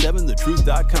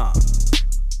 1017thetruth.com.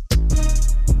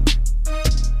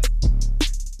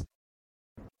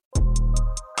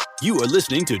 You are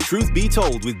listening to Truth Be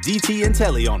Told with DT and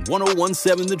Telly on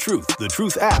 1017 The Truth, The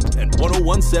Truth app, and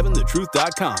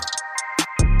 1017thetruth.com.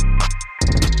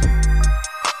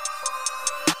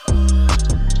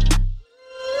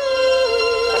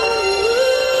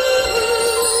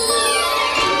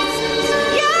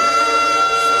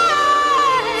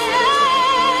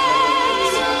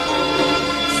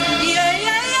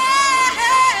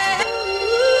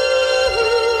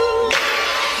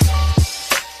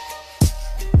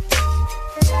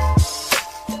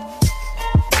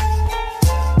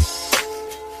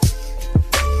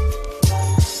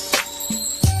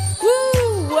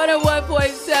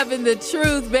 101.7 The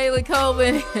Truth. Bailey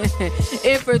Coleman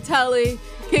in for Tully.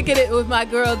 Kicking it with my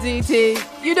girl DT.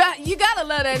 You gotta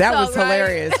love that song, That was right?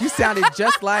 hilarious. You sounded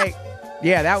just like,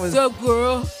 yeah, that was. What's up,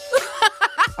 girl?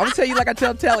 I'm gonna tell you like I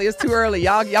tell Telly, it's too early.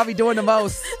 Y'all be doing the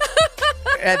most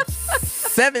at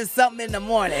 7-something in the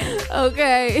morning.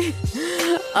 Okay.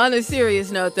 On a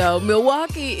serious note, though,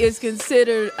 Milwaukee is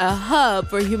considered a hub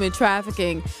for human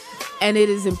trafficking, and it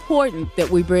is important that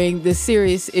we bring this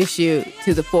serious issue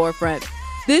to the forefront.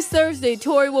 This Thursday,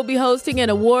 Tory will be hosting an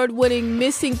award-winning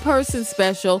missing person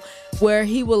special where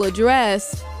he will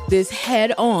address this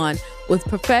head-on with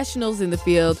professionals in the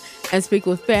field and speak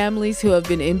with families who have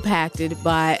been impacted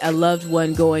by a loved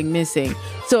one going missing.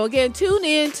 So again, tune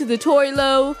in to the Tory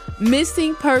Lowe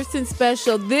Missing Person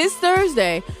Special this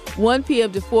Thursday, 1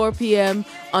 p.m. to 4 p.m.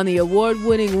 on the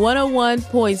award-winning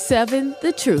 101.7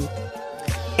 The Truth.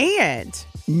 And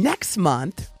next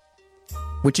month,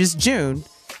 which is June,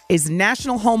 is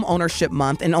National Home Ownership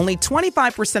Month, and only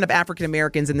 25% of African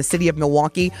Americans in the city of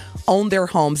Milwaukee own their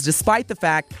homes, despite the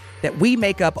fact that we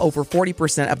make up over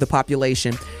 40% of the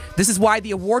population. This is why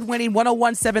the award-winning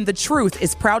 101.7 The Truth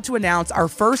is proud to announce our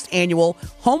first annual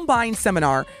home buying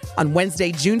seminar on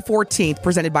Wednesday, June 14th,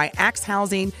 presented by Axe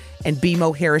Housing and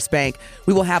BMO Harris Bank.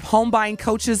 We will have home buying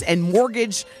coaches and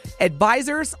mortgage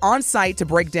advisors on site to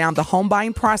break down the home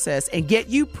buying process and get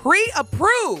you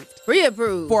pre-approved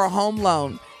for a home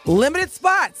loan. Limited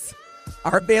spots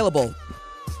are available.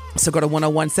 So go to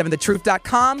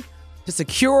 1017thetruth.com to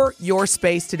secure your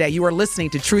space today. You are listening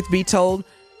to Truth Be Told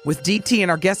with DT and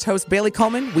our guest host, Bailey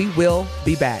Coleman. We will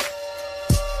be back.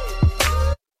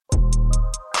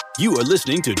 You are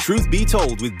listening to Truth Be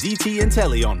Told with DT and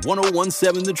Telly on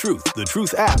 1017 The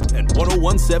Truth app, and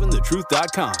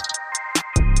 1017thetruth.com.